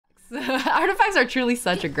Artifacts are truly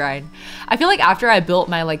such a grind. I feel like after I built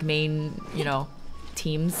my like main, you know,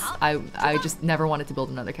 teams, I just never wanted to build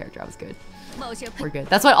another character. I was good. We're good.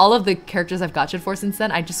 That's why all of the characters I've gotcha'd for since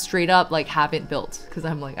then, I just straight up like haven't built because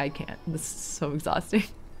I'm like, I can't. This is so exhausting.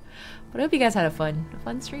 But I hope you guys had a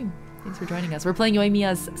fun stream. Thanks for joining us. We're playing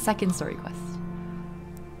Yoimiya's second story quest.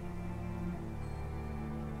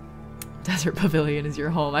 Desert Pavilion is your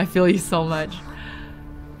home. I feel you so much.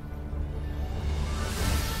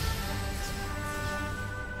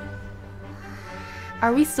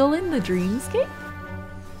 Are we still in the dreamscape?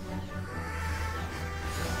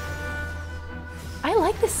 I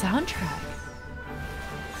like the soundtrack.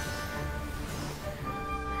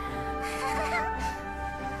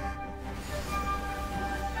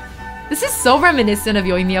 This is so reminiscent of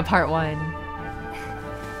Yoimiya Part 1.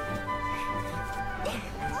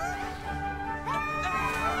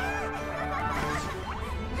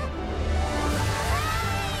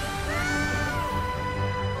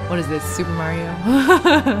 What is this, Super Mario?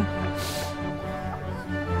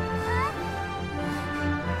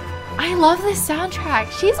 I love this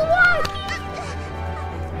soundtrack. She's what?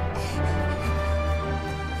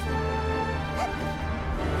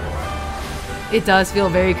 It does feel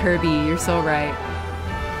very Kirby. You're so right.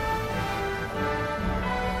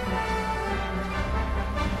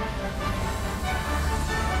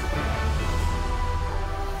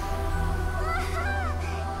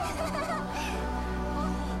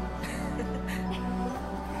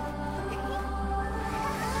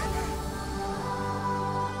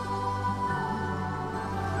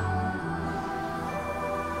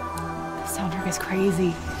 Is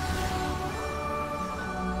crazy.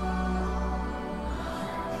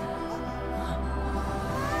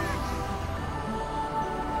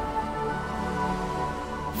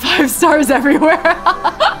 Five stars everywhere.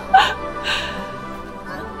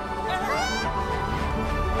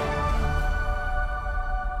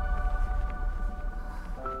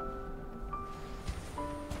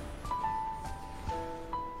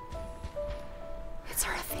 It's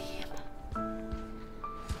our theme.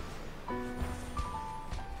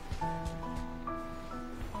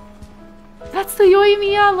 That's the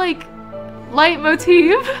Yoimiya, like,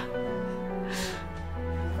 leitmotif.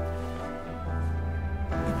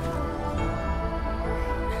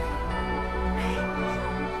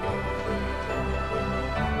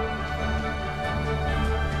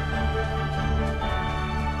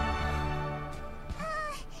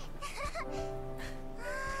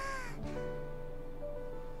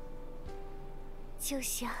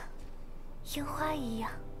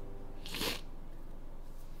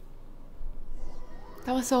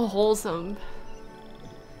 That was so wholesome.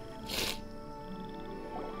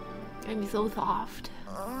 I'm so soft.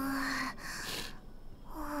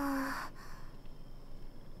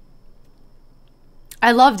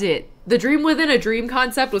 I loved it. The dream within a dream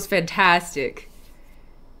concept was fantastic.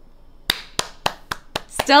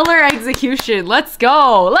 Stellar execution. Let's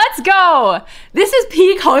go. Let's go. This is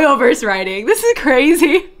peak Hoyoverse writing. This is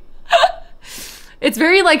crazy. It's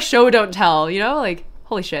very like show don't tell, you know? Like,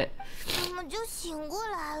 holy shit.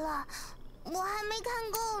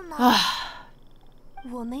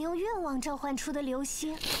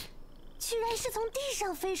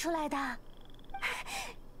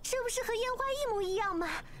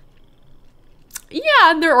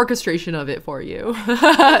 Yeah, and their orchestration of it for you.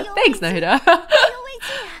 Thanks, Nahida.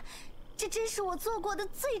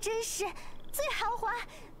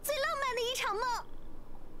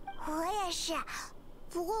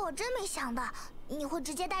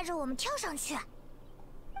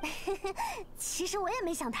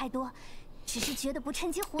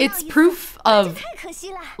 It's proof of,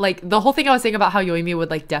 like, the whole thing I was saying about how Yoimiya would,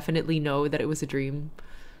 like, definitely know that it was a dream.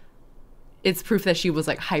 It's proof that she was,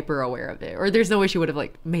 like, hyper aware of it. Or there's no way she would have,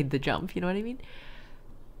 like, made the jump. You know what I mean?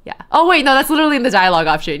 Yeah. Oh, wait, no, that's literally in the dialogue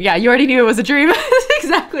option. Yeah, you already knew it was a dream. That's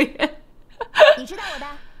exactly it.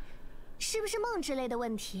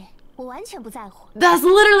 That's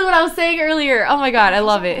literally what I was saying earlier. Oh my god, I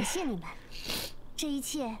love it.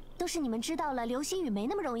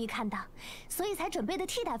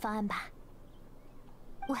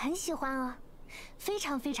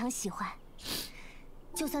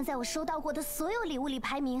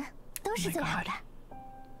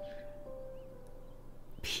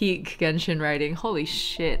 Peak Genshin writing. Holy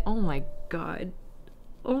shit. Oh my god.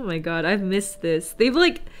 Oh my god, I've missed this. They've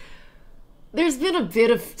like... There's been a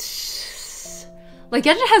bit of... Like,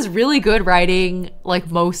 Genshin has really good writing,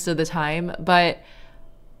 like, most of the time, but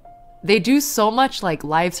they do so much, like,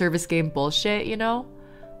 live service game bullshit, you know?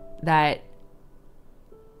 That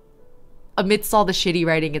amidst all the shitty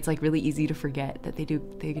writing, it's, like, really easy to forget that they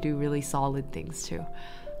do really solid things, too.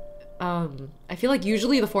 I feel like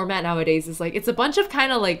usually the format nowadays is like, it's a bunch of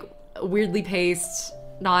kind of like weirdly paced,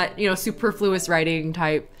 not, you know, superfluous writing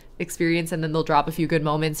type experience, and then they'll drop a few good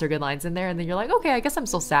moments or good lines in there, and then you're like, okay, I guess I'm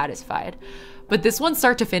still satisfied. But this one,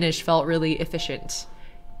 start to finish, felt really efficient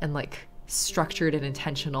and like structured and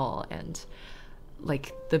intentional, and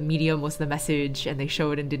like the medium was the message, and they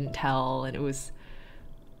showed and didn't tell, and it was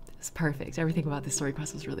perfect. Everything about this story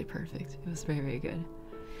quest was really perfect. It was very, very good.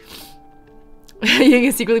 Ying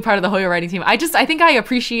is secretly part of the Hoyo writing team. I think I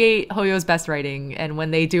appreciate Hoyo's best writing, and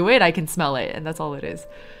when they do it, I can smell it, and that's all it is.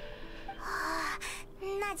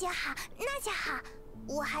 那就好，那就好。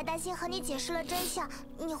我还担心和你解释了真相，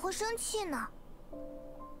你会生气呢。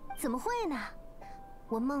怎么会呢？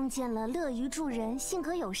我梦见了乐于助人、性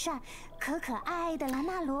格友善、可爱的兰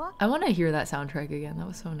纳罗。I want to hear that soundtrack again. That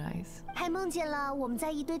was so nice. 还梦见了我们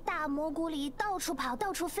在一堆大蘑菇里到处跑、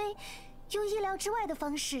到处飞，用意料之外的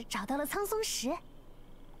方式找到了苍松石。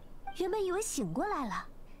原本以为醒过来了，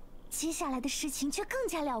接下来的事情却更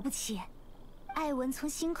加了不起。 艾文从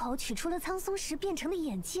心口取出了苍松石变成的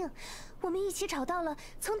眼镜，我们一起找到了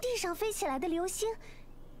从地上飞起来的流星，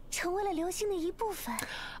成为了流星的一部分。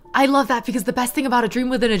I love that, because the best thing about a dream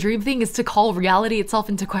within a dream thing is to call reality itself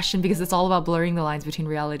into question, because it's all about blurring the lines between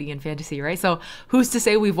reality and fantasy, right? So who's to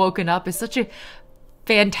say we've woken up is such a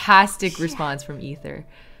fantastic response from Ether.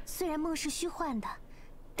 虽然梦是虚幻的，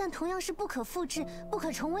但同样是不可复制、不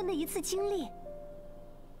可重温的一次经历。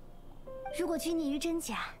如果拘泥于真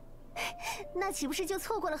假。 那岂不是就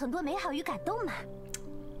错过了很多美好与感动吗？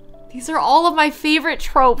 These are all of my favorite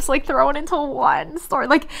tropes, like thrown into one story.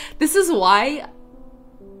 Like, this is why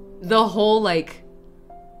the whole like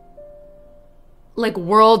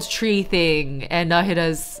world tree thing and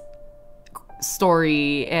Nahida's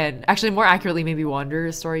story, and actually more accurately maybe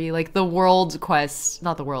Wanderer's story, like the world quest,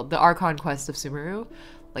 not the world, the Archon quest of Sumeru,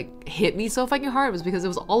 like hit me so fucking hard, was because it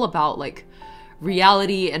was all about like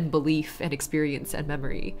reality and belief and experience and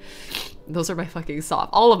memory. Those are my fucking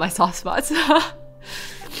all of my soft spots.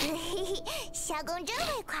 小公真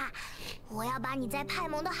会夸，我要把你在派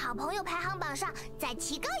蒙的好朋友排行榜上再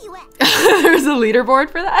提高一位。There's a leaderboard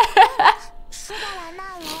for that. 说到兰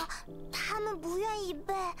纳罗，他们不愿意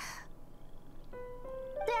被。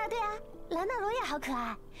对啊对啊，兰纳罗也好可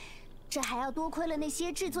爱，这还要多亏了那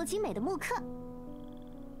些制作精美的木刻。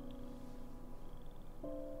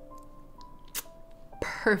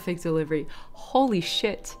 Perfect delivery. Holy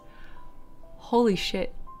shit. Holy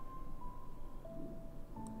shit.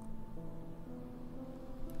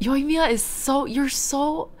 Yoimiya is you're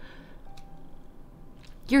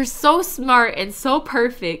so smart and so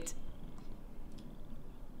perfect.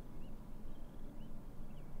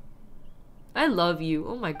 I love you.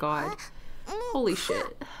 Oh my god. Holy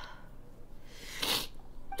shit.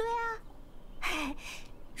 对啊。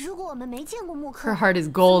 Her heart is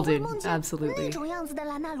golden, absolutely.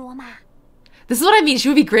 This is what I mean, she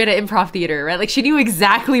would be great at improv theater, right? Like, she knew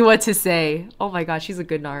exactly what to say. Oh my god, she's a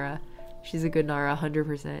good Nara. She's a good Nara,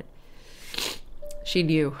 100%. She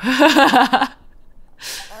knew.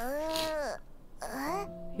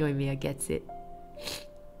 Yoimiya gets it.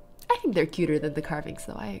 I think they're cuter than the carvings,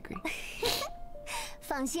 though, I agree.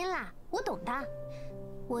 放心啦，我懂的。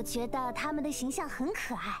我觉得他们的形象很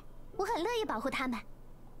可爱，我很乐意保护他们。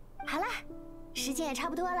 好啦，时间也差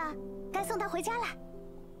不多了，该送他回家了。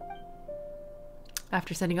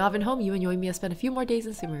After sending Avin home, you and Yoimiya spend a few more days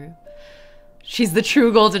in Sumeru. She's the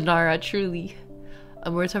true Golden Nara, truly.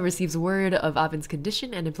 Amurta receives word of Avin's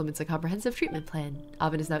condition and implements a comprehensive treatment plan.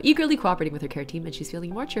 Avin is now eagerly cooperating with her care team, and she's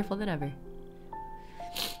feeling more cheerful than ever.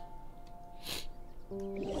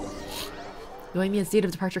 Yoimiya's date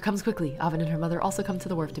of departure comes quickly. Avin and her mother also come to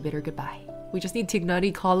the wharf to bid her goodbye. We just need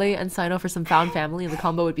Tignari, Kale, and Sino for some found family, and the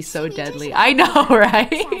combo would be so deadly. I know,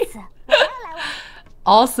 right?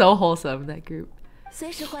 All so wholesome, that group.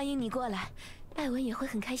 随时欢迎你过来，艾文也会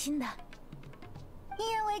很开心的。一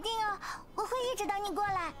言为定哦，我会一直等你过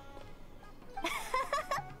来。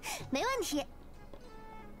没问题。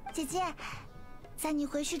姐姐，在你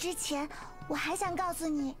回去之前，我还想告诉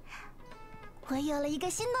你，我有了一个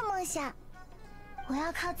新的梦想，我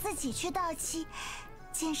要靠自己去盗气。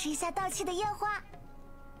 见识一下盗气的烟花，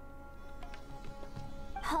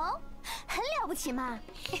好，很了不起嘛！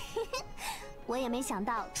我也没想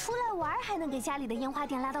到出来玩还能给家里的烟花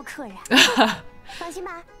店拉到客人。放心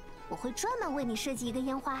吧，我会专门为你设计一个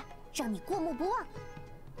烟花，让你过目不忘。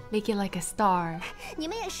Make it like a star. 你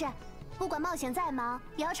们也是，不管冒险再忙，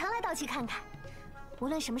也要常来盗气看看。无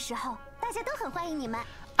论什么时候，大家都很欢迎你们。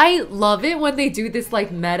 I love it when they do this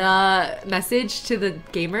like meta message to the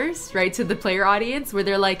gamers, right? To the player audience, where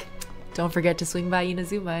they're like, don't forget to swing by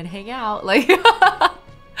Inazuma and hang out. Like,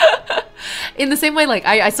 In the same way, like,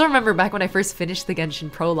 I still remember back when I first finished the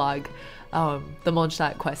Genshin prologue, the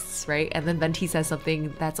Mondstadt quests, right? And then Venti says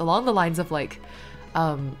something that's along the lines of like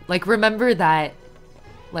remember that,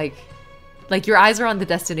 like your eyes are on the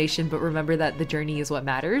destination, but remember that the journey is what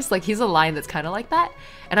matters. Like, he's a line that's kind of like that.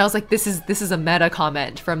 And I was like, this is a meta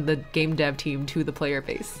comment from the game dev team to the player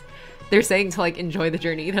base. They're saying to like enjoy the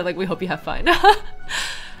journey. They're like, we hope you have fun.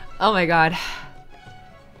 Oh my god.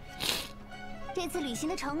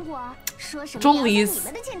 Zhongli's,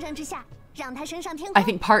 I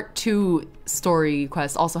think part 2 story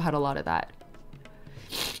quest also had a lot of that.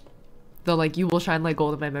 The like, you will shine like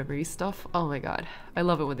gold in my memory stuff. Oh my god. I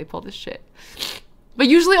love it when they pull this shit. But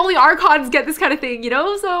usually only Archons get this kind of thing, you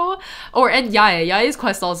know? So, and Yae's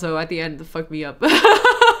quest also at the end fucked me up.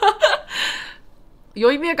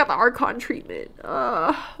 Yoimiya got the Archon treatment.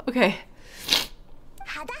 Okay.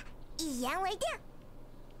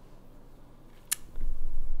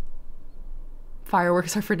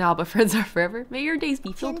 Fireworks are for now, but friends are forever. May your days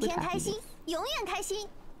be filled with happiness.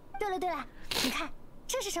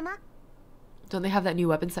 Don't they have that new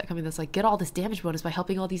weapon set coming that's like, get all this damage bonus by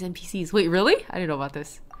helping all these NPCs? Wait, really? I didn't know about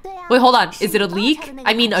this. Wait, hold on. Is it a leak?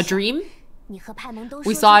 I mean, a dream?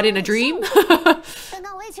 We saw it in a dream?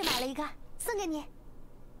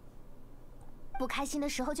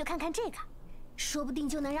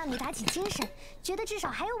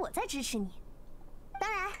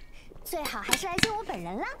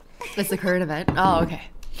 It's the current event? Oh, okay.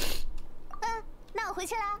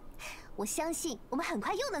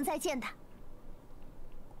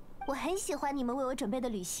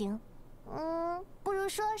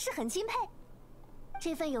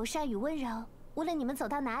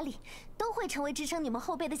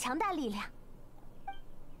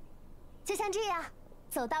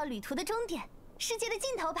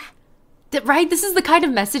 Right? This is the kind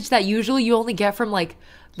of message that usually you only get from like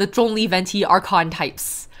the Zhongli Venti Archon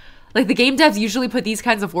types. Like, the game devs usually put these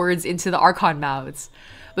kinds of words into the Archon mouths.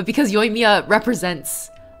 But because Yoimiya represents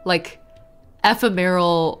like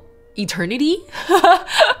ephemeral eternity,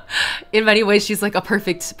 in many ways she's like a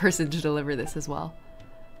perfect person to deliver this as well.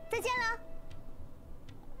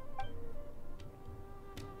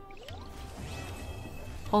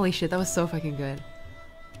 Holy shit, that was so fucking good.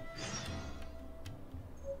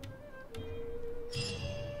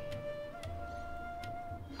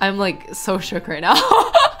 I'm like so shook right now.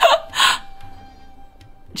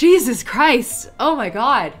 Jesus Christ. Oh my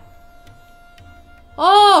god.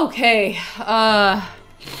 Oh, okay.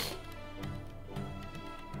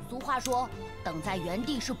 俗话说，等在原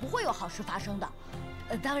地是不会有好事发生的。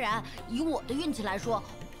当然，以我的运气来说，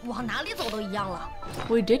往哪里走都一样了。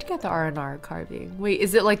We did get the R&R carving. Wait,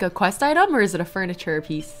 is it like a quest item or is it a furniture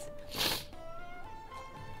piece?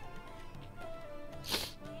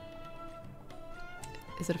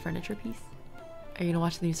 Is it a furniture piece? Are you gonna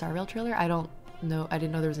watch the new Star Rail trailer? I don't know. I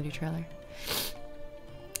didn't know there was a new trailer.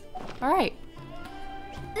 Alright.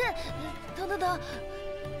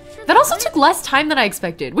 That also took less time than I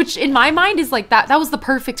expected, which in my mind is like that was the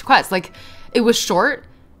perfect quest. Like, it was short,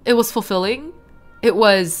 it was fulfilling, it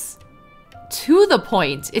was to the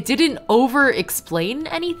point. It didn't over-explain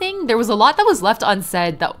anything. There was a lot that was left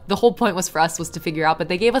unsaid that the whole point was for us was to figure out, but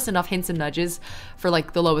they gave us enough hints and nudges for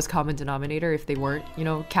like the lowest common denominator if they weren't, you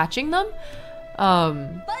know, catching them.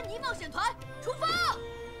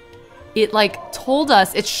 It like told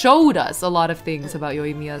us, it showed us a lot of things about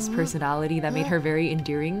Yoimiya's personality that made her very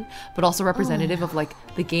endearing, but also representative of like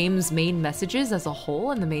the game's main messages as a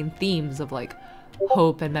whole and the main themes of like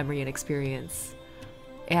hope and memory and experience.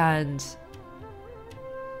 And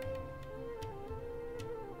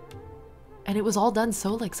it was all done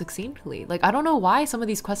so like succinctly. Like, I don't know why some of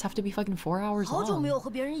these quests have to be fucking 4 hours long.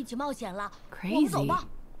 Crazy.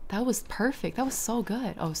 That was perfect. That was so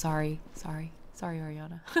good. Oh, sorry. Sorry,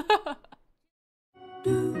 Ariana.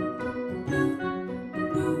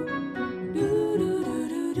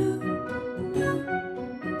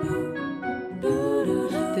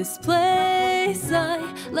 This place I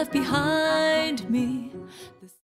left behind me.